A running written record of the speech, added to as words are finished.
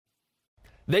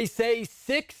They say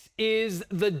 6 is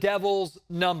the devil's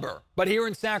number. But here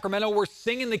in Sacramento, we're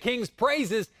singing the Kings'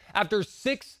 praises after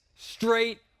 6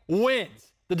 straight wins.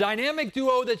 The dynamic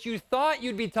duo that you thought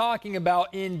you'd be talking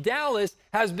about in Dallas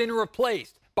has been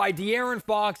replaced by De'Aaron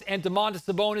Fox and Domantas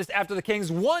Sabonis after the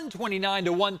Kings'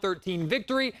 129-113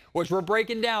 victory, which we're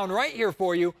breaking down right here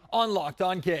for you on Locked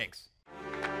On Kings.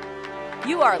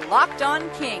 You are Locked On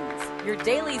Kings, your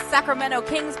daily Sacramento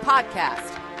Kings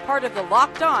podcast, part of the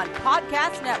Locked On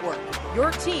Podcast Network,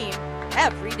 your team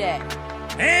every day.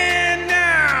 And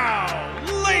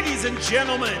now, ladies and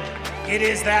gentlemen, it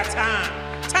is that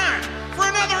time for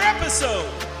another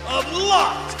episode of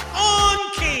Locked On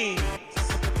Kings.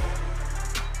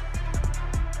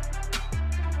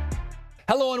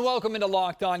 Hello and welcome into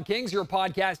Locked On Kings, your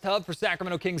podcast hub for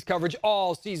Sacramento Kings coverage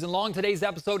all season long. Today's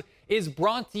episode is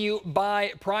brought to you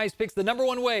by Prize Picks, the number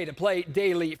one way to play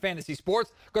daily fantasy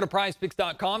sports. Go to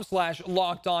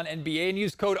prizepicks.com/LockedOnNBA and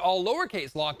use code all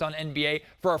lowercase LockedOnNBA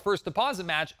for our first deposit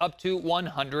match up to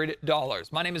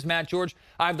 $100. My name is Matt George.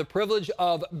 I have the privilege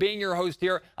of being your host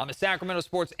here. I'm a Sacramento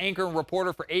sports anchor and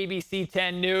reporter for ABC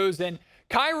 10 News. And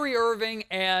Kyrie Irving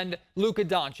and Luka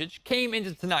Doncic came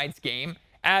into tonight's game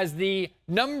as the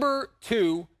number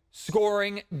 2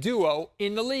 scoring duo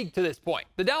in the league to this point.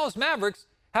 The Dallas Mavericks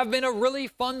have been a really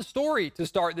fun story to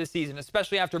start this season,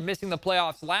 especially after missing the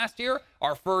playoffs last year.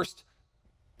 Our first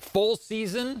full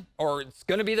season, or it's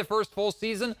going to be the first full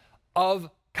season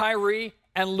of Kyrie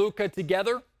and Luka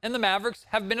together, and the Mavericks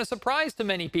have been a surprise to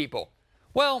many people.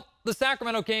 Well, the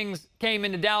Sacramento Kings came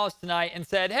into Dallas tonight and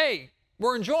said, hey,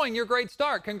 we're enjoying your great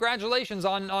start. Congratulations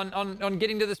on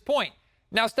getting to this point.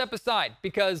 Now step aside,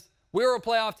 because we were a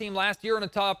playoff team last year in a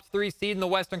top 3 seed in the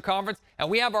Western Conference, and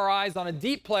we have our eyes on a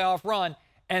deep playoff run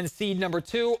and seed number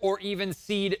 2 or even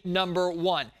seed number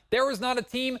 1. There is not a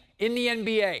team in the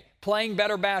NBA playing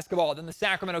better basketball than the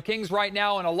Sacramento Kings right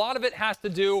now, and a lot of it has to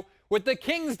do with the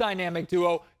Kings' dynamic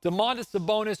duo, Domantas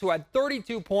Sabonis, who had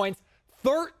 32 points,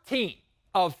 13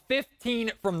 of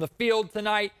 15 from the field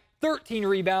tonight, 13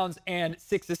 rebounds and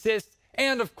 6 assists,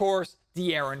 and of course,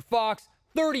 De'Aaron Fox,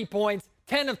 30 points,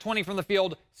 10 of 20 from the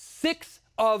field, 6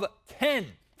 of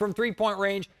 10 from three-point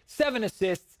range, 7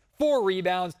 assists, 4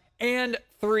 rebounds, and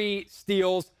 3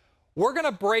 steals. We're going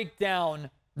to break down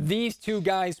these two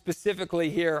guys specifically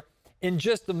here in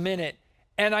just a minute.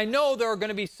 And I know there are going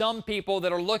to be some people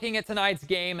that are looking at tonight's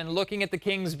game and looking at the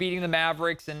Kings beating the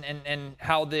Mavericks and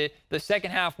how the second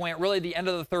half went, really the end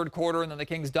of the third quarter, and then the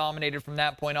Kings dominated from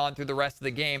that point on through the rest of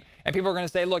the game. And people are going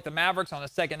to say, look, the Mavericks on the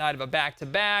second night of a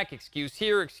back-to-back, excuse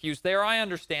here, excuse there. I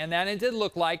understand that. And it did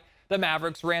look like the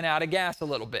Mavericks ran out of gas a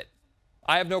little bit.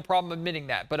 I have no problem admitting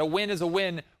that. But a win is a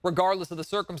win regardless of the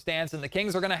circumstance, and the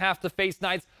Kings are going to have to face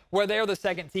nights where they're the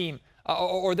second team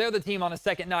or they're the team on a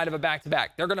second night of a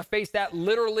back-to-back. They're going to face that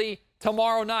literally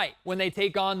tomorrow night when they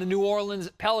take on the New Orleans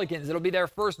Pelicans. It'll be their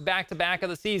first back-to-back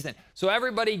of the season. So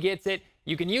everybody gets it.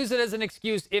 You can use it as an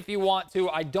excuse if you want to.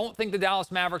 I don't think the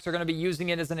Dallas Mavericks are going to be using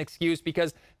it as an excuse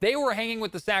because they were hanging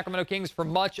with the Sacramento Kings for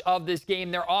much of this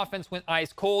game. Their offense went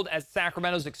ice cold as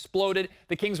Sacramento's exploded.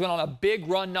 The Kings went on a big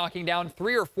run, knocking down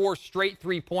 3 or 4 straight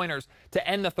three-pointers to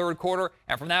end the third quarter.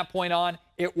 And from that point on,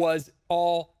 it was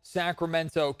all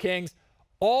Sacramento Kings.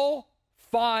 All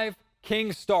 5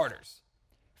 Kings starters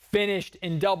finished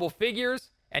in double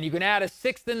figures, and you can add a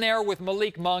 6th in there with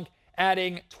Malik Monk,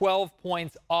 adding 12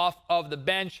 points off of the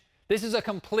bench. This is a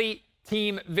complete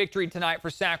team victory tonight for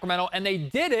Sacramento, and they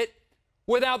did it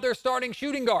without their starting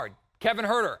shooting guard. Kevin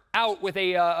Huerter out with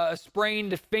a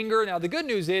sprained finger. Now, the good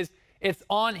news is it's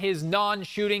on his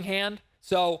non-shooting hand,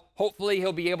 so hopefully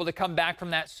he'll be able to come back from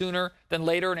that sooner than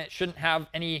later, and it shouldn't have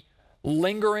any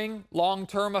lingering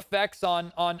long-term effects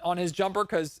on his jumper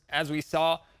because, as we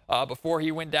saw before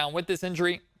he went down with this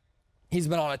injury, he's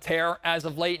been on a tear as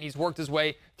of late, and he's worked his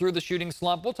way through the shooting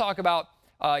slump. We'll talk about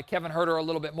Kevin Huerter a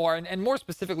little bit more, and more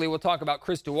specifically, we'll talk about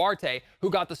Chris Duarte, who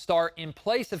got the start in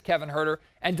place of Kevin Huerter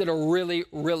and did a really,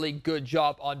 really good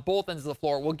job on both ends of the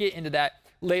floor. We'll get into that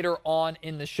later on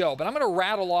in the show, but I'm going to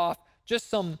rattle off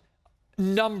just some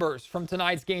numbers from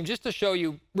tonight's game just to show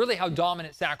you really how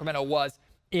dominant Sacramento was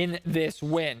in this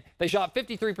win. They shot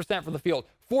 53% from the field,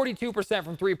 42%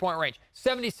 from three-point range,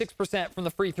 76% from the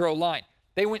free throw line.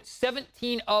 They went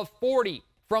 17 of 40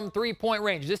 from three-point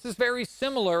range. This is very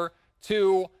similar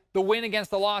to the win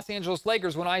against the Los Angeles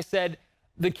Lakers when I said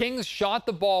the Kings shot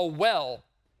the ball well,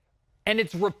 and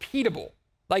it's repeatable.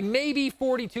 Like maybe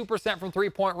 42% from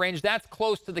three-point range. That's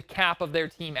close to the cap of their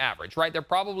team average, right? They're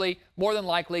probably more than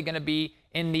likely going to be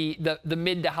in the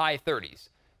mid to high 30s.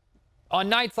 On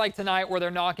nights like tonight where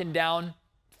they're knocking down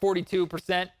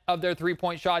 42% of their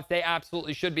three-point shots. They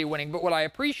absolutely should be winning. But what I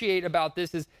appreciate about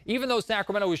this is even though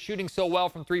Sacramento was shooting so well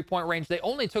from three-point range, they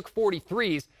only took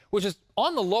 43s, which is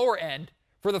on the lower end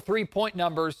for the three-point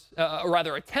numbers, or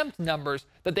rather attempt numbers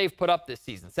that they've put up this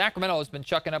season. Sacramento has been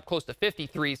chucking up close to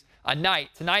 53s a night.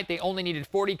 Tonight, they only needed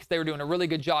 40 because they were doing a really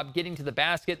good job getting to the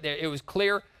basket. It was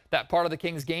clear that part of the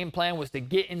Kings' game plan was to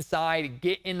get inside,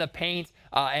 get in the paint,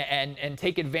 and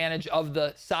take advantage of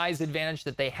the size advantage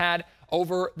that they had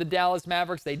over the Dallas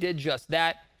Mavericks. They did just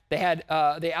that. They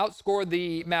outscored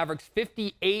the Mavericks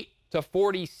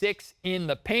 58-46 in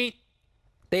the paint.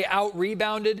 They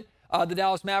out-rebounded the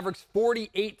Dallas Mavericks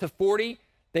 48-40.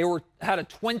 They had a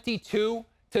 22-6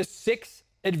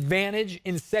 advantage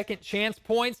in second chance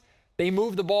points. They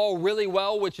moved the ball really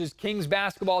well, which is Kings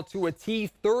basketball to a T.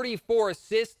 34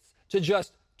 assists to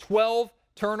just 12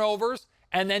 turnovers.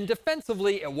 And then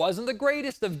defensively, it wasn't the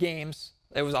greatest of games.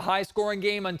 It was a high-scoring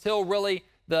game until really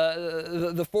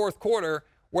the fourth quarter,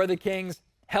 where the Kings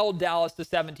held Dallas to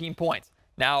 17 points.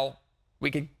 Now,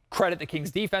 we could credit the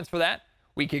Kings defense for that.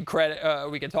 We could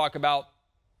talk about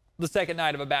the second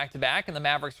night of a back-to-back and the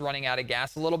Mavericks running out of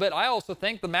gas a little bit. I also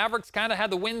think the Mavericks kind of had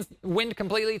the wind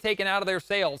completely taken out of their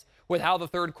sails with how the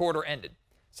third quarter ended.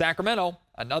 Sacramento,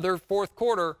 another fourth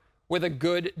quarter with a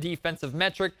good defensive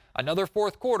metric. Another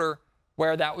fourth quarter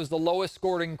where that was the lowest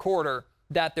scoring quarter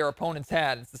that their opponents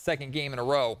had. It's the second game in a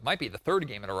row. Might be the third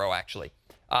game in a row, actually,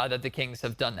 that the Kings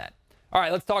have done that. All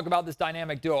right, let's talk about this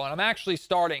dynamic duo. And I'm actually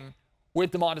starting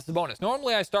with Domantas Sabonis.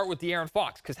 Normally, I start with De'Aaron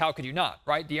Fox, because how could you not,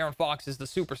 right? De'Aaron Fox is the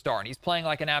superstar, and he's playing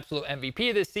like an absolute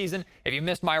MVP this season. If you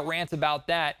missed my rant about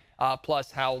that,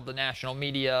 plus how the national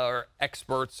media or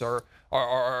experts are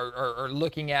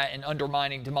looking at and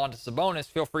undermining Domantas Sabonis,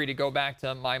 feel free to go back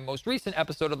to my most recent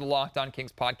episode of the Locked On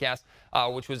Kings podcast,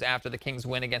 which was after the Kings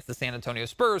win against the San Antonio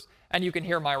Spurs, and you can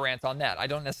hear my rant on that. I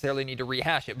don't necessarily need to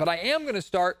rehash it, but I am going to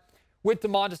start with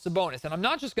Domantas Sabonis. And I'm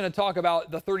not just going to talk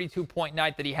about the 32-point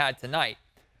night that he had tonight.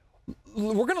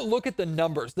 We're going to look at the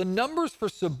numbers. The numbers for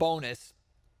Sabonis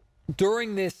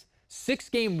during this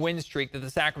 6-game win streak that the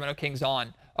Sacramento Kings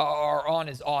are on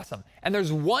is awesome. And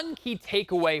there's one key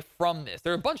takeaway from this.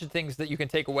 There are a bunch of things that you can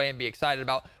take away and be excited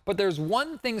about, but there's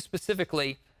one thing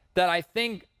specifically that I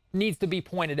think needs to be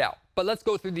pointed out. But let's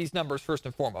go through these numbers first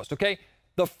and foremost, okay?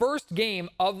 The first game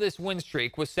of this win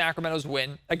streak was Sacramento's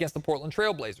win against the Portland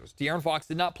Trail Blazers. De'Aaron Fox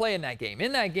did not play in that game.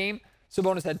 In that game,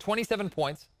 Sabonis had 27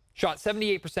 points, shot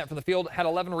 78% from the field, had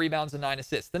 11 rebounds and 9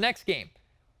 assists. The next game,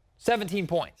 17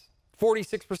 points,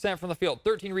 46% from the field,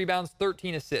 13 rebounds,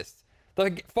 13 assists.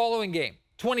 The following game,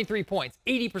 23 points,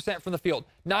 80% from the field,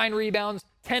 9 rebounds,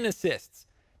 10 assists.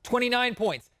 29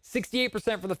 points,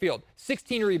 68% from the field,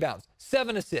 16 rebounds,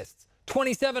 7 assists.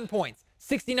 27 points,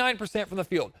 69% from the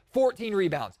field, 14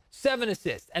 rebounds, 7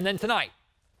 assists. And then tonight,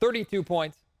 32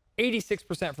 points,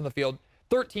 86% from the field,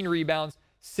 13 rebounds,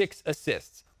 6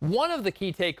 assists. One of the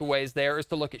key takeaways there is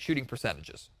to look at shooting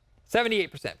percentages.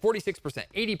 78%, 46%,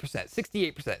 80%,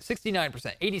 68%,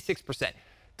 69%, 86%.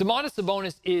 Domantas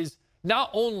Sabonis is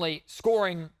not only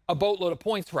scoring a boatload of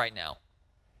points right now,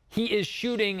 he is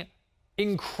shooting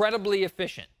incredibly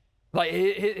efficient. Like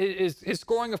his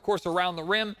scoring, of course, around the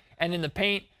rim and in the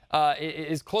paint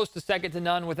is close to second to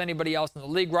none with anybody else in the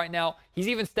league right now. He's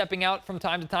even stepping out from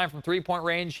time to time from three-point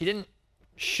range. He didn't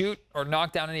shoot or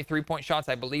knock down any three-point shots,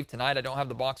 I believe, tonight. I don't have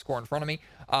the box score in front of me.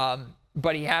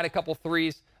 But he had a couple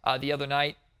threes the other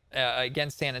night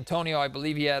against San Antonio. I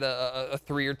believe he had a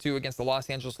 3 or 2 against the Los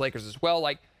Angeles Lakers as well.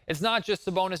 Like, it's not just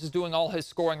Sabonis is doing all his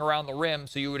scoring around the rim,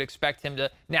 so you would expect him to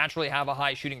naturally have a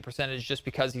high shooting percentage just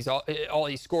because all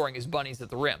he's scoring is bunnies at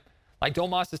the rim. Like,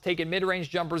 Domas is taking mid-range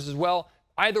jumpers as well.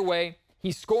 Either way,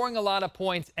 he's scoring a lot of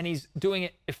points, and he's doing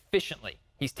it efficiently.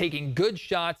 He's taking good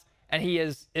shots, and he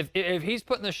is, if he's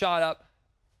putting the shot up,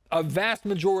 a vast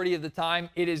majority of the time,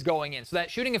 it is going in. So that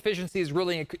shooting efficiency is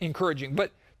really encouraging.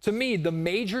 But to me, the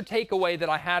major takeaway that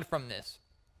I had from this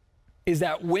is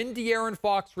that when De'Aaron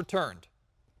Fox returned,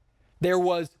 there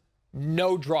was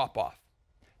no drop-off.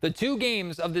 The 2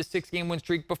 games of this 6-game win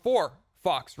streak before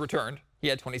Fox returned, he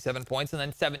had 27 points and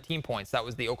then 17 points. That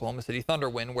was the Oklahoma City Thunder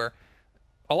win where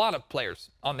a lot of players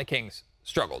on the Kings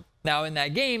struggled. Now, in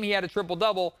that game, he had a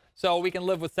triple-double, so we can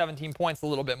live with 17 points a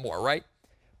little bit more, right?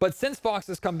 But since Fox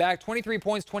has come back, 23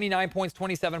 points, 29 points,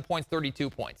 27 points, 32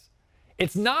 points.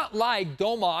 It's not like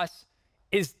Domas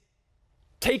is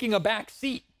taking a back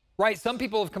seat, right? Some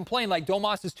people have complained like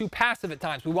Domas is too passive at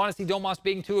times. We want to see Domas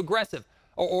being too aggressive,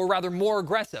 or rather more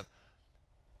aggressive.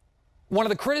 One of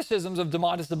the criticisms of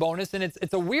Domantas Sabonis, and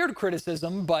it's a weird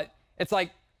criticism, but it's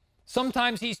like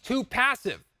sometimes he's too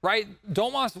passive. right?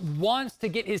 Domas wants to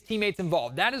get his teammates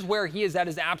involved. That is where he is at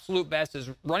his absolute best, is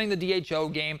running the DHO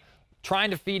game,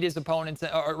 trying to feed his opponents,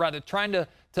 or rather trying to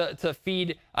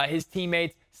feed his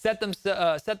teammates, set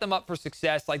them up for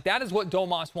success. Like, that is what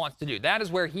Domas wants to do. That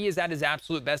is where he is at his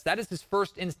absolute best. That is his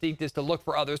first instinct, is to look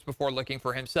for others before looking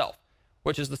for himself,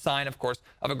 which is the sign, of course,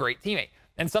 of a great teammate.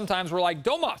 And sometimes we're like,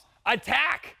 Domas,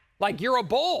 attack! Like, you're a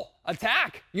bull.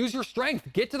 Attack. Use your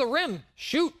strength. Get to the rim.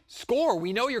 Shoot. Score.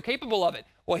 We know you're capable of it.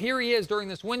 Well, here he is during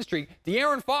this win streak.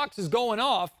 De'Aaron Fox is going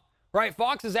off, right?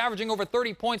 Fox is averaging over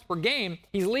 30 points per game.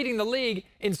 He's leading the league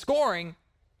in scoring.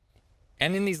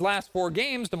 And in these last 4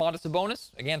 games, Domantas Sabonis,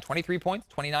 again, 23 points,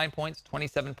 29 points,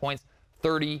 27 points,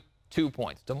 32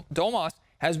 points. Domas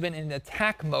has been in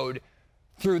attack mode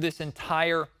through this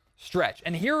entire stretch.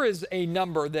 And here is a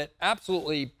number that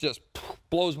absolutely just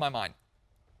blows my mind.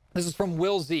 This is from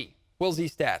Will Z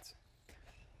Stats.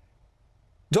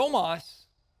 Domas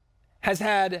has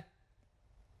had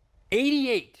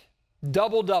 88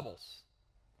 double-doubles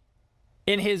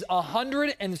in his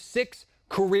 106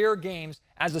 career games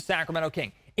as a Sacramento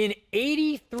King. In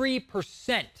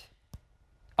 83%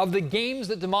 of the games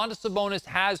that Domantas Sabonis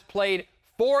has played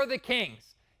for the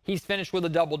Kings, he's finished with a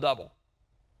double-double.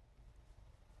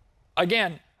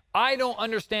 Again, I don't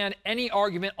understand any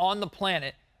argument on the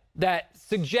planet that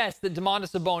suggests that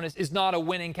Domantas Sabonis is not a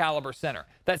winning caliber center,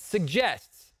 that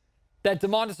suggests that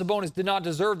Domantas Sabonis did not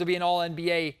deserve to be an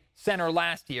All-NBA center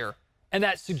last year, and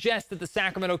that suggests that the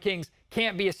Sacramento Kings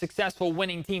can't be a successful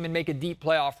winning team and make a deep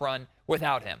playoff run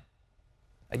without him.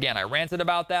 Again, I ranted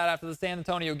about that after the San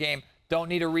Antonio game. Don't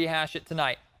need to rehash it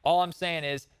tonight. All I'm saying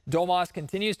is Domas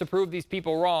continues to prove these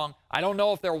people wrong. I don't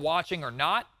know if they're watching or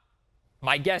not.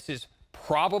 My guess is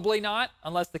probably not,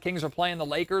 unless the Kings are playing the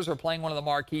Lakers or playing one of the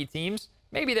marquee teams.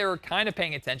 Maybe they were kind of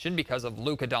paying attention because of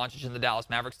Luka Doncic and the Dallas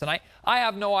Mavericks tonight. I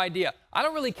have no idea. I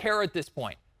don't really care at this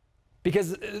point,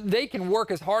 because they can work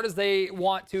as hard as they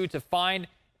want to find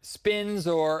spins,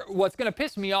 or what's going to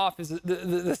piss me off is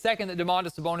the second that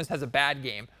Domantas Sabonis has a bad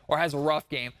game or has a rough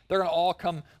game, they're going to all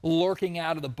come lurking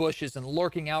out of the bushes and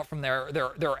lurking out from their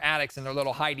attics and their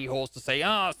little hidey holes to say,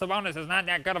 oh, Sabonis is not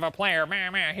that good of a player.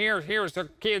 Man, here's a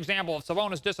key example of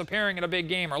Sabonis disappearing in a big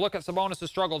game, or look at Sabonis'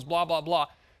 struggles, blah, blah, blah.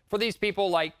 For these people,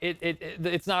 like,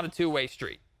 it's not a two-way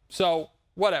street. So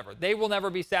whatever. They will never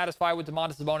be satisfied with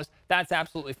Domantas Sabonis. That's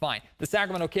absolutely fine. The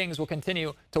Sacramento Kings will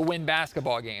continue to win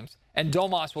basketball games, and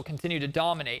Domas will continue to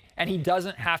dominate, and he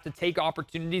doesn't have to take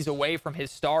opportunities away from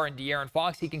his star in De'Aaron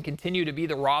Fox. He can continue to be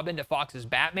the Robin to Fox's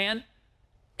Batman,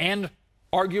 and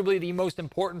arguably the most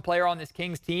important player on this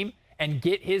Kings team, and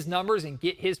get his numbers and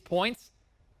get his points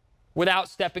without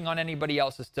stepping on anybody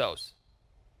else's toes.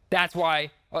 That's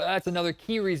another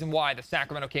key reason why the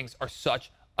Sacramento Kings are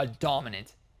such a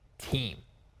dominant team.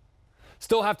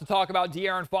 Still have to talk about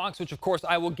De'Aaron Fox, which of course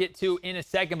I will get to in a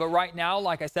second. But right now,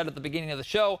 like I said at the beginning of the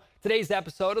show, today's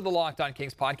episode of the Locked On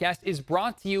Kings podcast is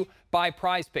brought to you by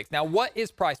Prize Picks. Now, what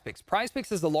is Prize Picks? Prize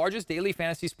Picks is the largest daily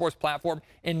fantasy sports platform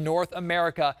in North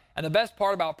America. And the best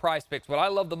part about Prize Picks, what I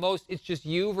love the most, it's just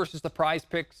you versus the Prize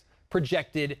Picks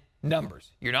projected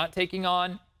numbers. You're not taking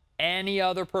on any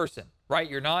other person, right?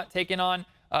 You're not taking on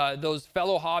those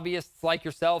fellow hobbyists like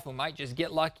yourself who might just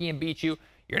get lucky and beat you.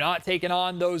 You're not taking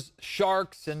on those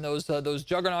sharks and those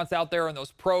juggernauts out there and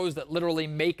those pros that literally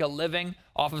make a living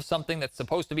off of something that's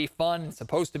supposed to be fun and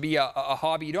supposed to be a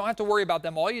hobby. You don't have to worry about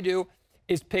them. All you do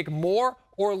is pick more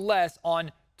or less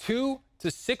on 2 to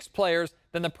 6 players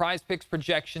than the Prize Picks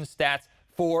projection stats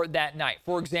for that night.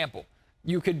 For example,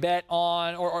 you could bet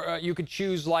on, or you could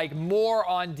choose like more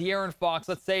on De'Aaron Fox.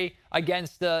 Let's say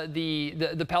against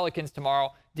the Pelicans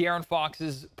tomorrow, De'Aaron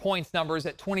Fox's points numbers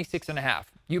at 26.5.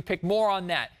 You pick more on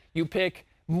that. You pick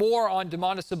more on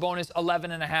Domantas Sabonis,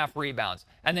 11.5 rebounds.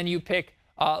 And then you pick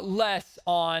less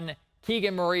on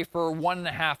Keegan Murray for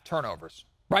 1.5 turnovers,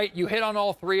 right? You hit on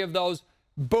all 3 of those.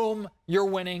 Boom, you're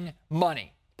winning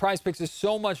money. Prize Picks is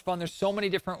so much fun. There's so many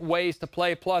different ways to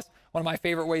play. Plus, one of my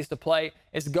favorite ways to play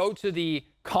is go to the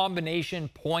combination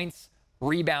points,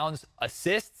 rebounds,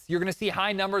 assists. You're going to see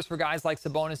high numbers for guys like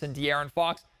Sabonis and De'Aaron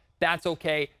Fox. That's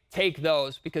okay. Take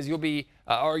those, because you'll be,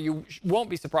 or you won't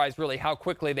be surprised really how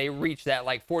quickly they reach that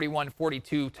like 41,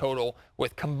 42 total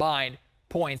with combined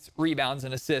points, rebounds,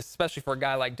 and assists, especially for a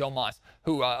guy like Domas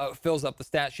who fills up the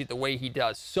stat sheet the way he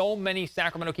does. So many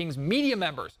Sacramento Kings media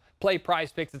members play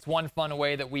Prize Picks. It's one fun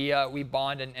way that we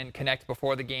bond and connect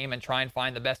before the game and try and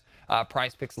find the best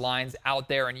Prize Picks lines out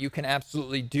there, and you can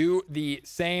absolutely do the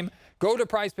same. Go to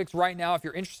Prize Picks right now if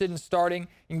you're interested in starting.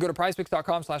 You can go to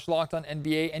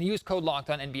prizepicks.com/LockedOnNBA and use code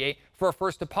LockedOnNBA for a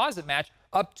first deposit match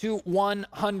up to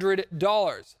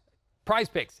 $100. Prize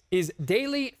Picks is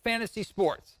daily fantasy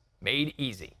sports made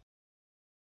easy.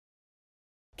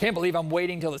 Can't believe I'm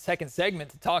waiting till the second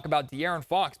segment to talk about De'Aaron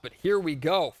Fox, but here we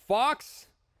go. Fox,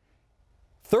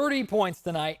 30 points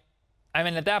tonight. I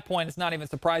mean, at that point, it's not even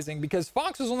surprising because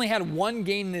Fox has only had one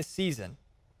game this season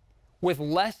with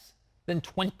less than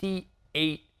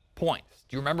 28 points.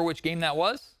 Do you remember which game that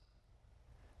was?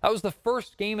 That was the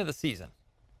first game of the season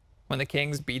when the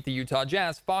Kings beat the Utah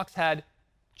Jazz. Fox had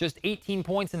just 18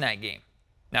 points in that game.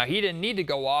 Now, he didn't need to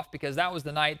go off because that was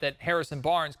the night that Harrison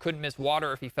Barnes couldn't miss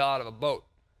water if he fell out of a boat.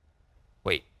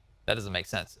 Wait, that doesn't make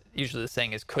sense. Usually the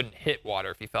saying is couldn't hit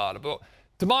water if he fell out of a boat.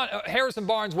 Harrison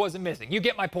Barnes wasn't missing. You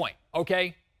get my point,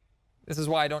 okay? This is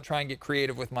why I don't try and get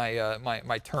creative with my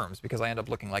my terms because I end up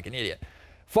looking like an idiot.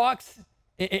 Fox,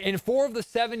 in 4 of the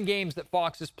 7 games that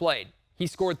Fox has played, he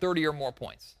scored 30 or more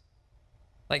points.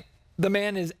 Like, the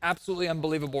man is absolutely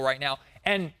unbelievable right now.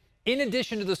 And in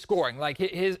addition to the scoring, like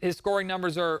his scoring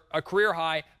numbers are a career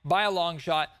high by a long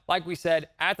shot. Like we said,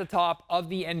 at the top of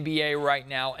the NBA right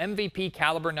now, MVP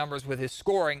caliber numbers with his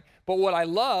scoring. But what I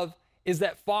love is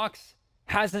that Fox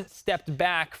hasn't stepped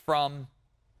back from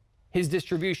his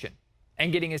distribution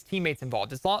and getting his teammates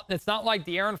involved. It's not like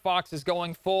De'Aaron Fox is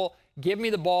going full, give me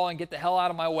the ball and get the hell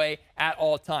out of my way at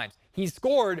all times. He's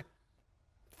scored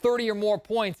 30 or more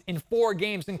points in 4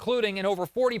 games, including an over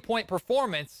 40-point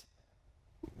performance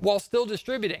while still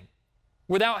distributing,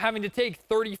 without having to take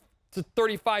 30 to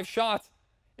 35 shots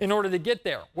in order to get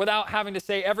there, without having to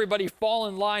say, everybody fall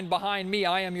in line behind me,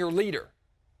 I am your leader.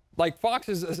 Like, Fox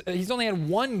he's only had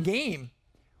 1 game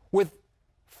with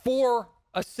 4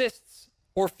 assists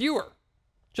or fewer.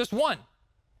 Just 1.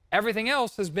 Everything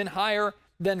else has been higher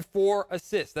than 4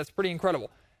 assists. That's pretty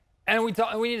incredible. And we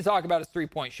need to talk about his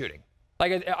three-point shooting.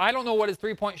 Like, I don't know what his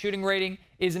three-point shooting rating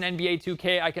is in NBA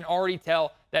 2K. I can already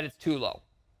tell that it's too low.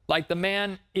 Like, the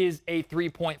man is a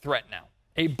three-point threat now.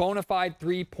 A bona fide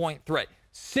three-point threat.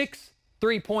 6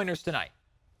 three-pointers tonight.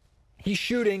 He's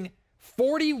shooting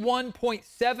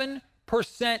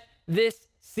 41.7% this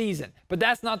season. But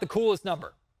that's not the coolest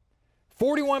number.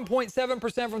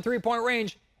 41.7% from three-point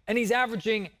range, and he's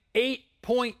averaging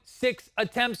 8.6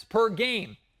 attempts per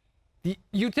game.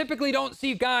 You typically don't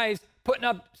see guys putting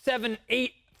up 7,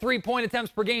 8 three-point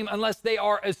attempts per game unless they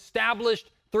are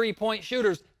established three-point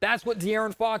shooters. That's what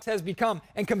De'Aaron Fox has become.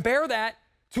 And compare that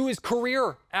to his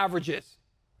career averages,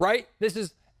 right? This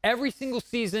is every single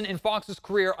season in Fox's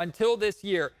career until this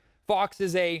year. Fox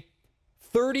is a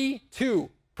 32%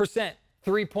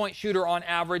 three-point shooter on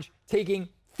average, taking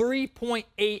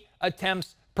 3.8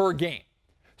 attempts per game.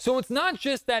 So it's not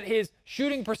just that his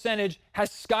shooting percentage has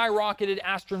skyrocketed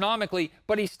astronomically,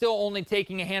 but he's still only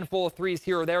taking a handful of threes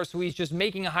here or there, so he's just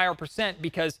making a higher percent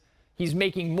because he's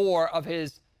making more of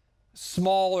his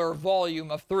smaller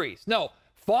volume of threes. No,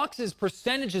 Fox's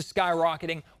percentage is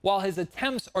skyrocketing while his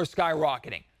attempts are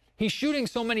skyrocketing. He's shooting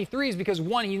so many threes because,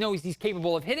 one, he knows he's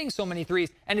capable of hitting so many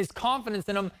threes, and his confidence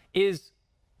in them is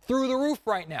through the roof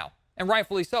right now, and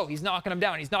rightfully so. He's knocking them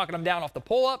down. He's knocking them down off the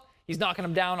pull-up. He's knocking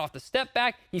them down off the step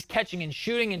back. He's catching and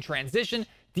shooting in transition.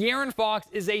 De'Aaron Fox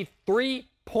is a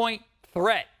three-point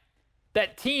threat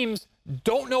that teams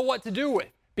don't know what to do with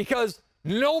because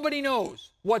nobody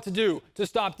knows what to do to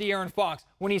stop De'Aaron Fox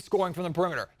when he's scoring from the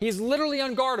perimeter. He's literally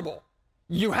unguardable.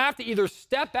 You have to either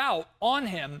step out on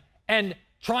him and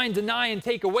try and deny and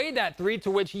take away that three,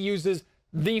 to which he uses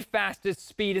the fastest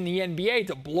speed in the NBA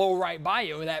to blow right by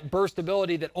you, that burst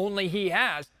ability that only he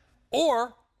has,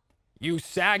 or you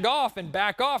sag off and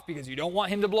back off because you don't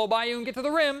want him to blow by you and get to the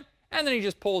rim, and then he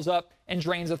just pulls up and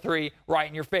drains a three right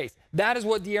in your face. That is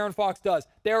what De'Aaron Fox does.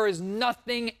 There is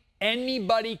nothing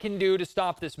anybody can do to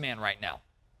stop this man right now.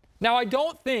 Now, I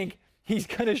don't think he's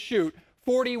going to shoot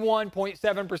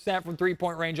 41.7% from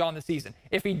three-point range on the season.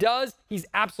 If he does, he's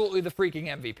absolutely the freaking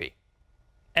MVP.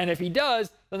 And if he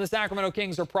does, then the Sacramento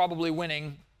Kings are probably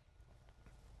winning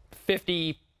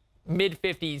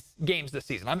mid-50s games this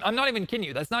season. I'm not even kidding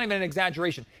you. That's not even an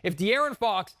exaggeration. If De'Aaron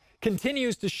Fox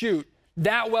continues to shoot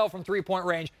that well from three-point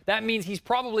range, that means he's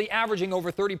probably averaging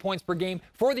over 30 points per game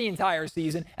for the entire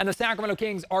season, and the Sacramento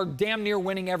Kings are damn near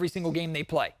winning every single game they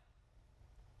play.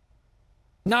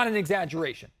 Not an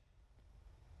exaggeration.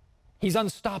 He's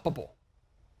unstoppable,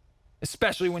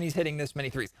 especially when he's hitting this many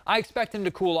threes. I expect him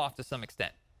to cool off to some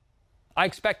extent. I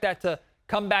expect that to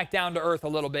come back down to earth a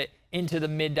little bit into the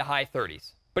mid to high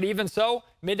 30s. But even so,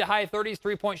 mid to high 30s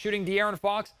three-point shooting De'Aaron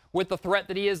Fox with the threat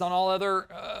that he is on all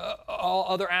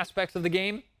other aspects of the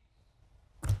game,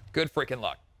 good freaking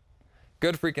luck.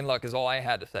 Good freaking luck is all I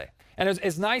had to say. And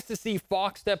it's nice to see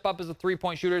Fox step up as a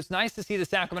three-point shooter. It's nice to see the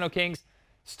Sacramento Kings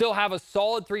still have a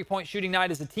solid three-point shooting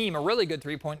night as a team, a really good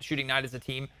three-point shooting night as a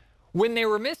team, when they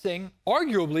were missing,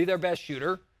 arguably, their best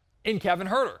shooter in Kevin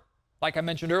Huerter. like I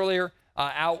mentioned earlier,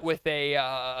 out with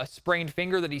a sprained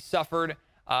finger that he suffered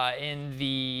in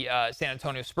the San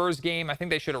Antonio Spurs game. I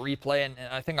think they should have replayed, and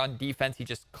I think on defense he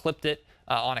just clipped it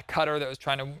on a cutter that was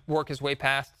trying to work his way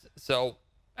past. So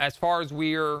as far as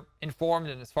we're informed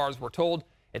and as far as we're told,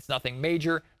 it's nothing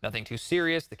major, nothing too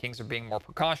serious. The Kings are being more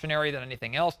precautionary than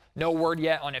anything else. No word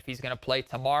yet on if he's going to play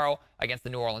tomorrow against the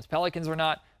New Orleans Pelicans or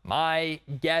not. My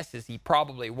guess is he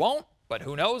probably won't, but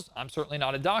who knows? I'm certainly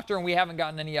not a doctor, and we haven't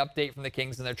gotten any update from the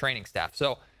Kings and their training staff.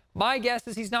 So my guess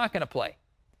is he's not going to play.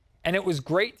 And it was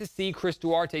great to see Chris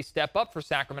Duarte step up for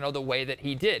Sacramento the way that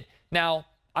he did. Now,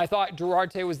 I thought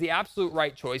Duarte was the absolute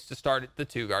right choice to start at the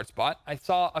 2-guard spot. I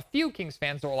saw a few Kings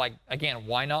fans that were like, again,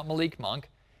 why not Malik Monk?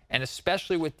 And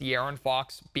especially with De'Aaron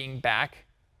Fox being back,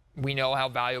 we know how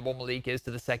valuable Malik is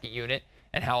to the second unit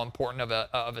and how important of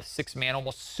a six-man,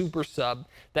 almost super sub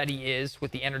that he is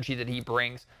with the energy that he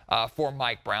brings for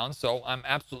Mike Brown. So I'm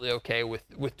absolutely okay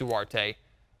with Duarte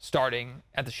starting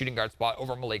at the shooting guard spot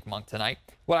over Malik Monk tonight.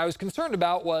 What I was concerned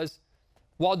about was,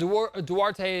 while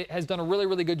Duarte has done a really,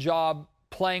 really good job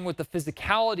playing with the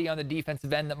physicality on the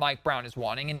defensive end that Mike Brown is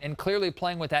wanting, and clearly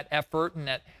playing with that effort and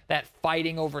that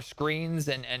fighting over screens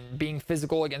and being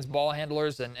physical against ball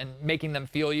handlers and making them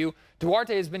feel you,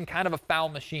 Duarte has been kind of a foul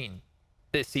machine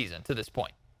this season to this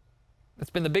point. It's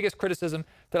been the biggest criticism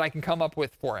that I can come up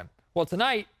with for him. Well,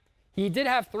 tonight, he did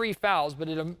have 3 fouls, but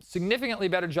did a significantly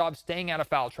better job staying out of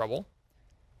foul trouble.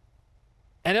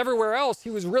 And everywhere else, he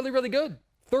was really, really good.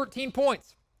 13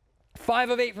 points,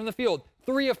 5 of 8 from the field,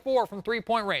 3 of 4 from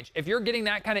three-point range. If you're getting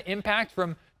that kind of impact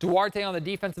from Duarte on the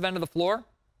defensive end of the floor,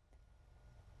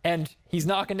 and he's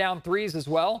knocking down threes as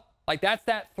well, like that's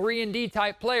that 3-and-D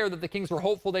type player that the Kings were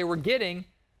hopeful they were getting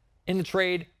in the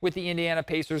trade with the Indiana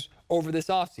Pacers over this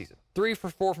offseason. 3 for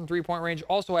 4 from three-point range,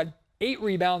 also had 8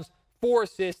 rebounds, 4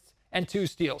 assists, and 2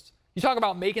 steals. You talk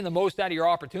about making the most out of your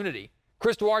opportunity.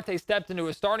 Chris Duarte stepped into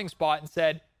his starting spot and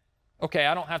said, okay,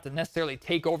 I don't have to necessarily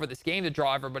take over this game to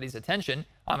draw everybody's attention.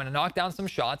 I'm going to knock down some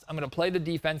shots. I'm going to play the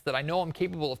defense that I know I'm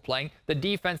capable of playing, the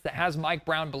defense that has Mike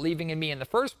Brown believing in me in the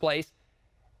first place.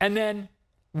 And then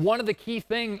one of the key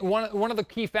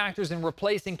factors in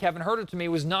replacing Kevin Huerter to me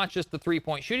was not just the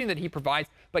three-point shooting that he provides,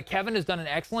 but Kevin has done an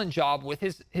excellent job with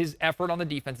his effort on the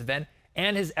defensive end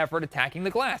and his effort attacking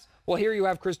the glass. Well, here you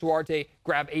have Chris Duarte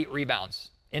grab 8 rebounds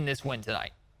in this win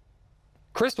tonight.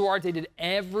 Chris Duarte did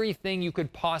everything you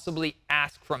could possibly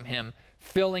ask from him,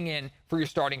 filling in for your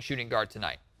starting shooting guard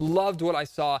tonight. Loved what I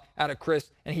saw out of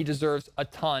Chris, and he deserves a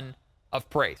ton of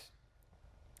praise.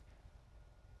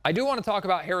 I do want to talk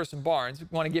about Harrison Barnes.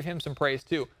 Want to give him some praise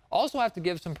too. Also have to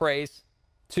give some praise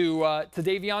to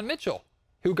Davion Mitchell,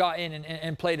 who got in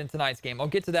and played in tonight's game. I'll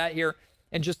get to that here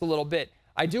in just a little bit.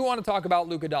 I do want to talk about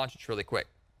Luka Doncic really quick.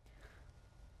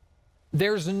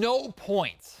 There's no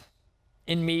point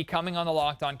in me coming on the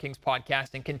Locked On Kings podcast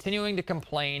and continuing to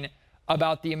complain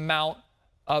about the amount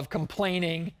of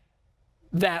complaining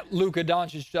that Luka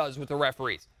Doncic does with the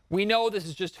referees. We know this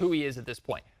is just who he is at this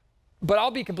point. But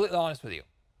I'll be completely honest with you.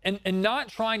 And not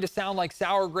trying to sound like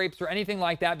sour grapes or anything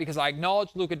like that, because I acknowledge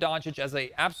Luka Doncic as an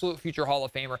absolute future Hall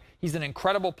of Famer. He's an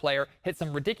incredible player, hit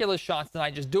some ridiculous shots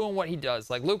tonight, just doing what he does.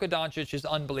 Like, Luka Doncic is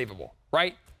unbelievable,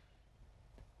 right?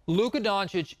 Luka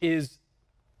Doncic is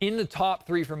in the top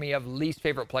 3 for me of least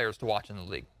favorite players to watch in the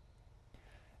league.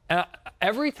 And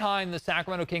every time the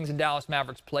Sacramento Kings and Dallas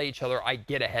Mavericks play each other, I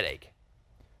get a headache.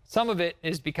 Some of it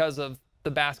is because of the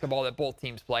basketball that both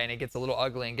teams play, and it gets a little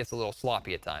ugly and gets a little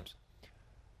sloppy at times.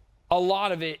 A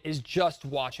lot of it is just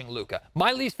watching Luka.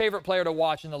 My least favorite player to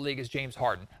watch in the league is James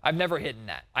Harden. I've never hidden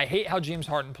that. I hate how James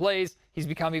Harden plays. He's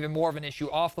become even more of an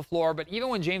issue off the floor. But even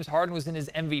when James Harden was in his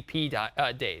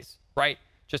MVP days, right?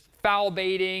 Just foul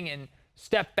baiting and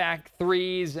step back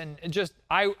threes, and just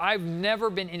I've never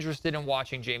been interested in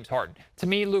watching James Harden. To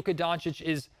me, Luka Doncic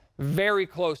is very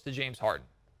close to James Harden.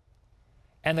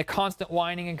 And the constant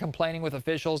whining and complaining with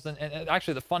officials, and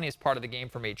actually the funniest part of the game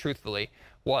for me, truthfully,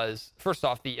 was, first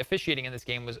off, the officiating in this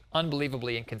game was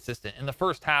unbelievably inconsistent. In the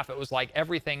first half, it was like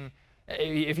everything,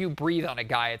 if you breathe on a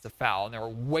guy, it's a foul. And there were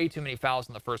way too many fouls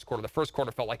in the first quarter. The first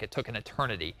quarter felt like it took an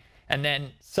eternity. And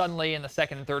then suddenly in the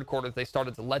second and third quarters, they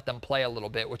started to let them play a little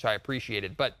bit, which I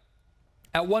appreciated. But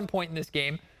at one point in this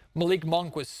game, Malik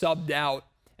Monk was subbed out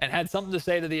and had something to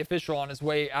say to the official on his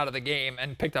way out of the game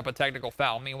and picked up a technical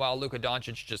foul. Meanwhile, Luka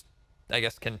Doncic just, I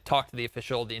guess, can talk to the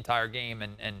official the entire game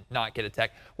and not get a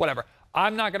tech. Whatever.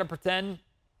 I'm not going to pretend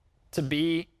to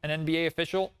be an NBA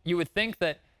official. You would think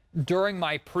that during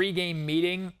my pregame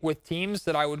meeting with teams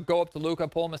that I would go up to Luka,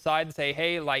 pull him aside and say,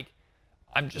 hey, like,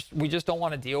 we just don't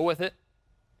want to deal with it.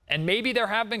 And maybe there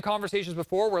have been conversations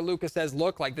before where Luka says,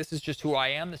 look, like, this is just who I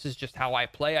am. This is just how I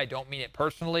play. I don't mean it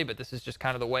personally, but this is just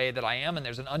kind of the way that I am. And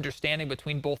there's an understanding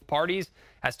between both parties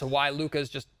as to why Luka is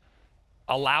just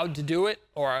allowed to do it,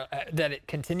 or that it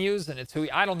continues and it's who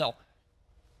I don't know.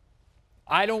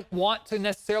 I don't want to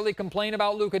necessarily complain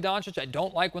about Luka Doncic. I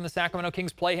don't like when the Sacramento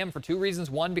Kings play him for two reasons.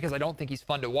 One, because I don't think he's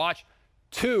fun to watch.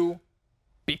 Two,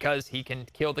 because he can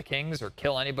kill the Kings or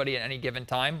kill anybody at any given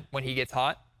time when he gets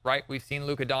hot, right? We've seen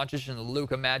Luka Doncic and the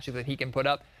Luka magic that he can put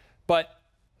up. But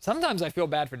sometimes I feel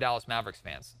bad for Dallas Mavericks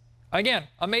fans. Again,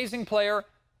 amazing player.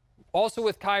 Also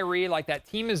with Kyrie, like, that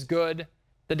team is good.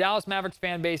 The Dallas Mavericks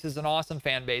fan base is an awesome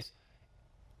fan base.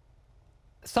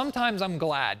 Sometimes I'm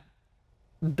glad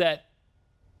that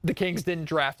the Kings didn't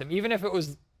draft him, even if it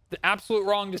was the absolute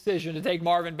wrong decision to take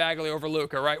Marvin Bagley over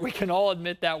Luka, right? We can all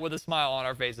admit that with a smile on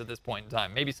our face at this point in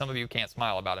time. Maybe some of you can't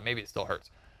smile about it. Maybe it still hurts.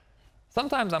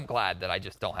 Sometimes I'm glad that I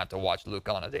just don't have to watch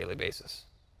Luka on a daily basis.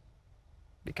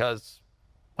 Because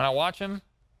when I watch him,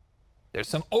 there's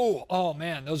some, oh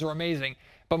man, those are amazing.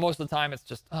 But most of the time, it's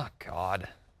just, oh, God.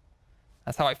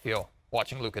 That's how I feel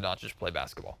watching Luka Doncic play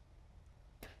basketball.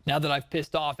 Now that I've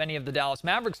pissed off any of the Dallas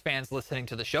Mavericks fans listening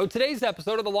to the show, today's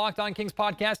episode of the Locked On Kings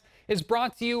podcast is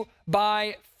brought to you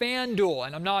by FanDuel.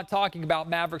 And I'm not talking about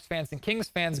Mavericks fans and Kings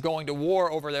fans going to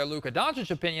war over their Luka Doncic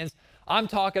opinions. I'm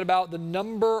talking about the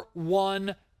number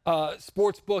one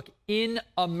sports book in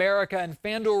America. And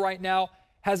FanDuel right now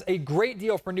has a great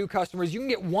deal for new customers. You can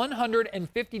get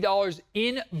 $150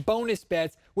 in bonus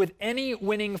bets with any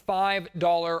winning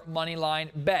 $5 money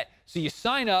line bet. So you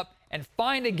sign up and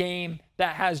find a game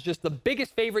that has just the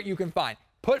biggest favorite you can find.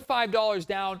 Put $5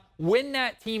 down. When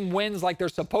that team wins like they're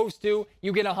supposed to,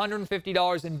 you get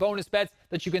 $150 in bonus bets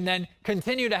that you can then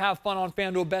continue to have fun on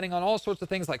FanDuel, betting on all sorts of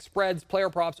things like spreads, player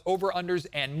props, over-unders,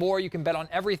 and more. You can bet on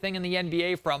everything in the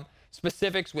NBA, from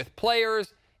specifics with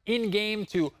players, in-game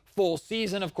to full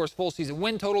season, of course, full season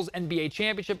win totals, NBA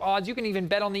championship odds. You can even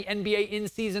bet on the NBA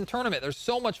in-season tournament. There's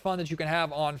so much fun that you can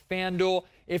have on FanDuel.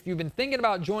 If you've been thinking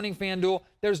about joining FanDuel,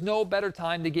 there's no better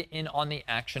time to get in on the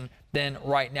action than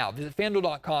right now. Visit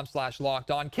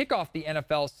FanDuel.com/lockedon. Kick off the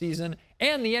NFL season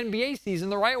and the NBA season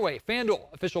the right way.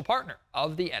 FanDuel, official partner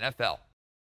of the NFL.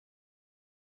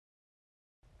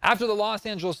 After the Los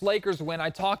Angeles Lakers win,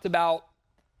 I talked about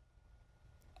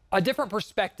a different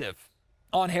perspective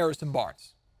on Harrison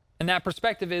Barnes. And that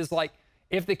perspective is, like,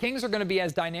 if the Kings are going to be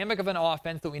as dynamic of an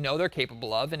offense that we know they're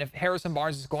capable of, and if Harrison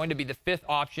Barnes is going to be the fifth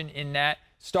option in that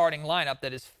starting lineup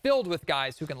that is filled with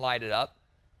guys who can light it up,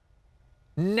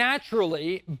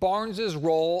 naturally, Barnes'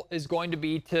 role is going to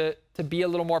be to be a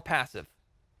little more passive,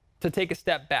 to take a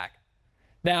step back.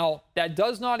 Now, that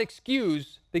does not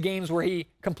excuse the games where he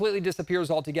completely disappears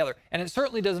altogether. And it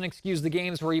certainly doesn't excuse the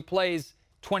games where he plays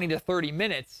 20 to 30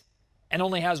 minutes and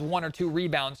only has 1 or 2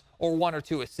 rebounds or 1 or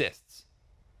 2 assists.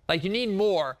 Like, you need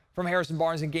more from Harrison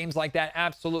Barnes in games like that.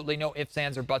 Absolutely no ifs,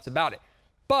 ands, or buts about it.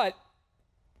 But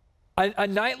a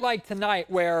night like tonight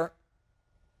where,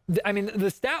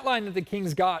 the stat line that the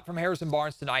Kings got from Harrison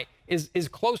Barnes tonight is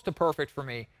close to perfect for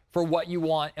me for what you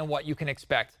want and what you can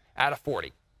expect out of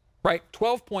 40, right?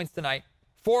 12 points tonight,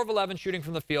 4 of 11 shooting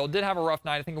from the field. Did have a rough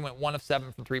night. I think it went 1 of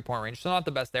 7 from three-point range, so not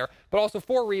the best there. But also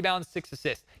 4 rebounds, 6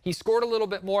 assists. He scored a little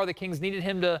bit more. The Kings needed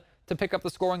him to pick up the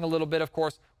scoring a little bit, of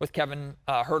course, with Kevin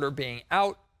Huerter being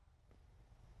out.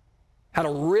 Had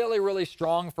a really, really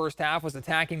strong first half, was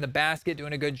attacking the basket,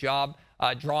 doing a good job,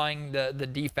 drawing the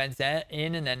defense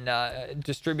in, and then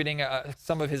distributing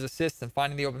some of his assists and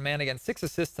finding the open man. Again, 6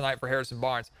 assists tonight for Harrison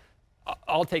Barnes.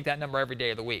 I'll take that number every day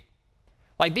of the week.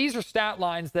 Like, these are stat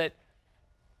lines that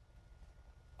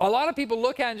a lot of people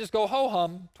look at and just go,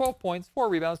 ho-hum, 12 points, 4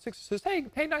 rebounds, 6 assists.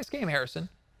 Hey, nice game, Harrison.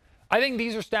 I think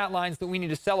these are stat lines that we need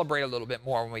to celebrate a little bit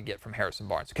more when we get from Harrison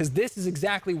Barnes, because this is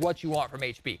exactly what you want from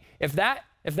HB. If that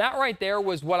right there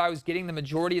was what I was getting the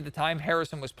majority of the time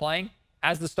Harrison was playing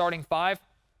as the starting 5,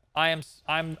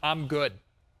 I'm good.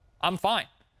 I'm fine.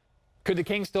 Could the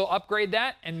Kings still upgrade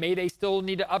that? And may they still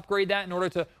need to upgrade that in order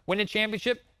to win a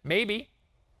championship? Maybe.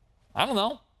 I don't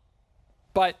know.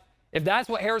 But if that's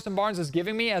what Harrison Barnes is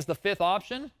giving me as the 5th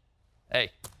option,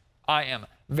 hey, I am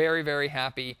very, very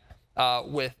happy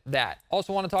with that.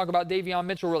 Also want to talk about Davion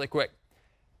Mitchell really quick.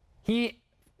 He,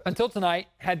 until tonight,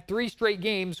 had 3 straight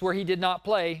games where he did not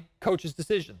play, coach's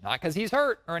decision. Not because he's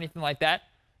hurt or anything like that.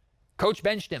 Coach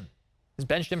benched him. He's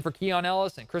benched him for Keon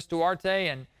Ellis and Chris Duarte,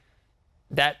 and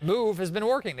that move has been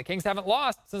working. The Kings haven't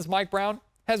lost since Mike Brown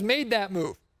has made that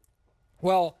move.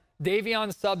 Well, Davion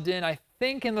subbed in, I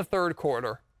think, in the 3rd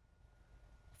quarter.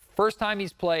 First time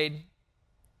he's played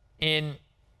in,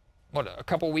 a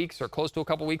couple weeks or close to a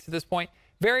couple weeks at this point.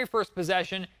 Very first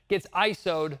possession, gets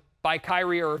ISO'd by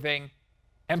Kyrie Irving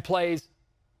and plays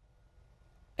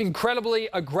incredibly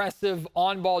aggressive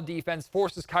on-ball defense,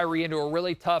 forces Kyrie into a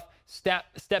really tough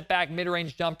step back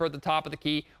mid-range jumper at the top of the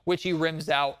key, which he rims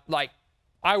out. Like,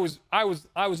 I was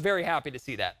very happy to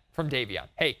see that from Davion.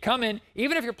 Hey, come in,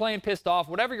 even if you're playing pissed off,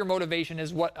 whatever your motivation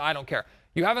is, I don't care.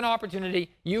 You have an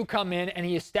opportunity, you come in, and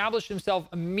he established himself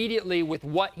immediately with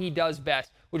what he does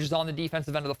best, which is on the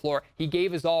defensive end of the floor. He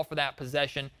gave his all for that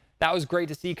possession. That was great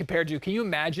to see compared to, can you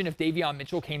imagine if Davion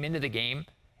Mitchell came into the game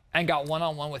and got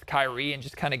one-on-one with Kyrie and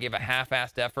just kind of gave a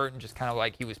half-assed effort and just kind of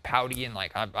like he was pouty and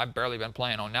like, I've barely been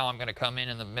playing. Oh, now I'm going to come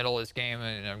in the middle of this game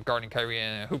and I'm guarding Kyrie.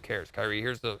 And who cares, Kyrie?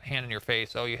 Here's the hand in your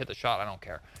face. Oh, you hit the shot. I don't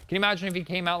care. Can you imagine if he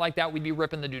came out like that? We'd be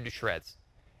ripping the dude to shreds.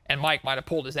 And Mike might have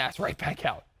pulled his ass right back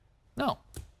out. No.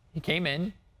 He came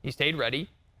in. He stayed ready.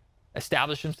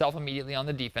 Established himself immediately on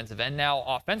the defensive end. Now,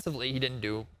 offensively, he didn't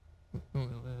do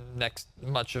next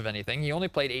much of anything. He only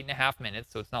played 8.5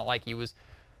 minutes, so it's not like he was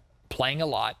playing a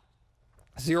lot.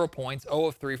 0 points, 0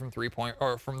 of 3 from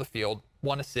from the field,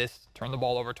 1 assist, turned the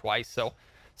ball over twice. So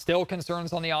still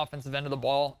concerns on the offensive end of the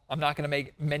ball. I'm not going to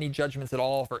make many judgments at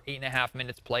all for 8.5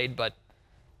 minutes played, but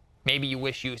maybe you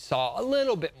wish you saw a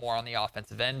little bit more on the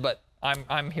offensive end. But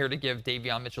I'm here to give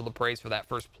Davion Mitchell the praise for that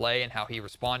first play and how he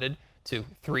responded to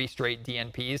 3 straight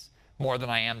DNPs, more than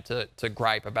I am to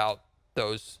gripe about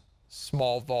those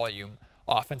small volume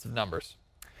offensive numbers.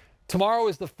 Tomorrow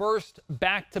is the first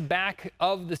back-to-back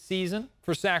of the season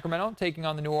for Sacramento, taking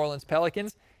on the New Orleans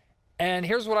Pelicans. And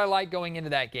here's what I like going into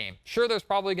that game. Sure, there's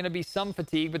probably going to be some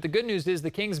fatigue, but the good news is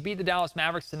the Kings beat the Dallas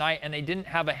Mavericks tonight, and they didn't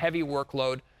have a heavy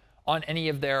workload on any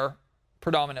of their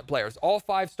predominant players. All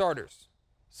 5 starters.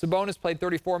 Sabonis played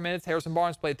 34 minutes. Harrison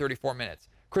Barnes played 34 minutes.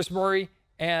 Chris Murray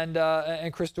and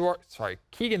Chris Duarte,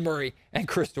 Keegan Murray and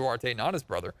Chris Duarte, not his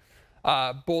brother,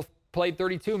 both played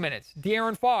 32 minutes.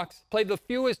 De'Aaron Fox played the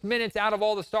fewest minutes out of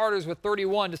all the starters with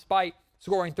 31, despite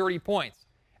scoring 30 points.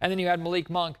 And then you had Malik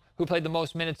Monk, who played the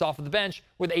most minutes off of the bench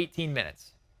with 18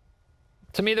 minutes.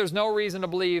 To me, there's no reason to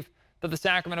believe that the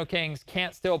Sacramento Kings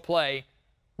can't still play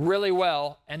really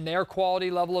well, and their quality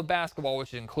level of basketball,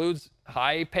 which includes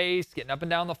high pace, getting up and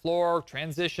down the floor,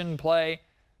 transition play.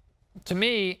 To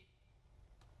me,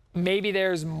 maybe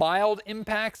there's mild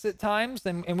impacts at times,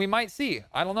 and we might see.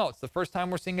 I don't know. It's the first time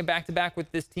we're seeing a back-to-back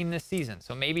with this team this season,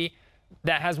 so maybe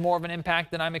that has more of an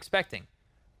impact than I'm expecting.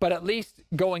 But at least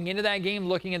going into that game,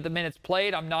 looking at the minutes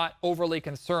played, I'm not overly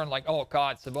concerned like, oh,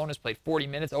 God, Sabonis played 40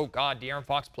 minutes. Oh, God, De'Aaron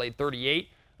Fox played 38.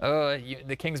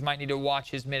 The Kings might need to watch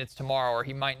his minutes tomorrow, or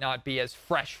he might not be as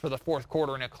fresh for the fourth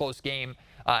quarter in a close game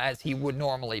as he would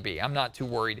normally be. I'm not too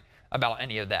worried about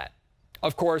any of that.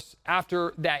 Of course,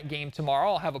 after that game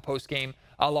tomorrow, I'll have a post-game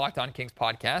Locked On Kings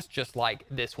podcast just like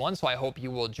this one, so I hope you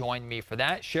will join me for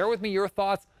that. Share with me your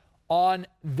thoughts on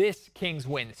this Kings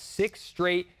win. 6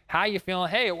 straight. How you feeling?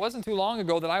 Hey, it wasn't too long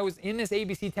ago that I was in this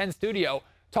ABC 10 studio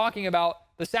talking about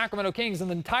the Sacramento Kings,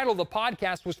 and the title of the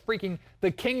podcast was freaking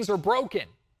The Kings Are Broken.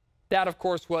 That, of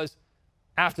course, was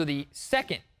after the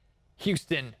second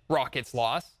Houston Rockets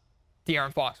loss.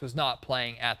 De'Aaron Fox was not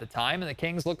playing at the time, and the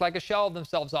Kings looked like a shell of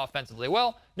themselves offensively.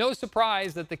 Well, no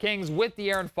surprise that the Kings, with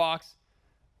De'Aaron Fox,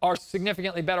 are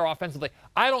significantly better offensively.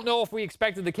 I don't know if we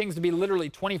expected the Kings to be literally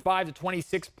 25 to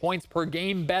 26 points per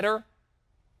game better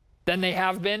than they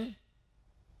have been.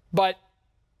 But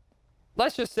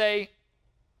let's just say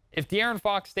if De'Aaron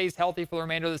Fox stays healthy for the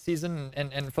remainder of the season,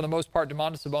 and for the most part,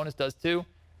 Domantas Sabonis does too,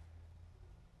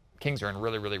 Kings are in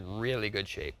really, really, really good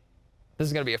shape. This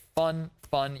is going to be a fun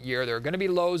year. There are going to be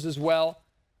lows as well.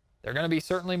 There are going to be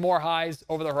certainly more highs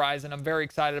over the horizon. I'm very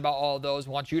excited about all of those.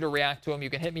 Want you to react to them. You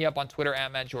can hit me up on Twitter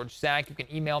at MattGeorgeSack. You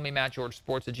can email me,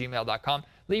 mattgeorgesports@gmail.com.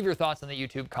 Leave your thoughts in the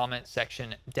YouTube comment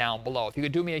section down below. If you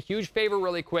could do me a huge favor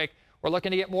really quick, we're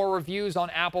looking to get more reviews on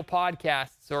Apple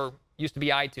Podcasts, or used to be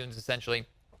iTunes essentially.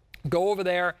 Go over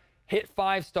there, hit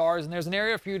 5 stars, and there's an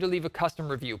area for you to leave a custom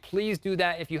review. Please do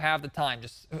that if you have the time.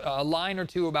 Just a line or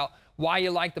two about why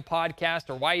you like the podcast,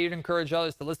 or why you'd encourage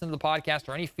others to listen to the podcast,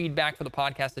 or any feedback for the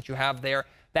podcast that you have there.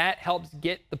 That helps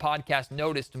get the podcast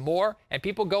noticed more, and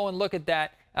people go and look at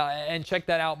that and check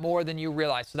that out more than you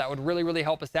realize. So that would really, really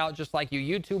help us out, just like you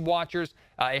YouTube watchers.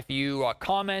 If you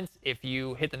comment, if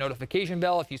you hit the notification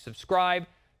bell, if you subscribe,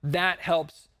 that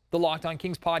helps the Locked On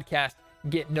Kings podcast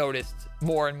get noticed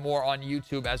more and more on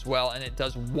YouTube as well, and it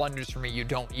does wonders for me you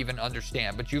don't even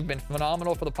understand. But you've been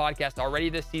phenomenal for the podcast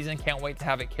already this season. Can't wait to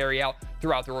have it carry out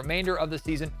throughout the remainder of the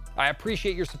season. I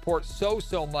appreciate your support so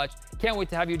much. Can't wait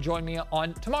to have you join me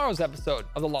on tomorrow's episode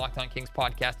of the Locked On Kings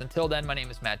podcast. Until then, my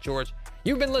name is Matt George.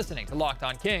 You've been listening to Locked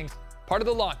On Kings, part of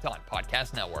the Locked On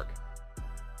Podcast Network.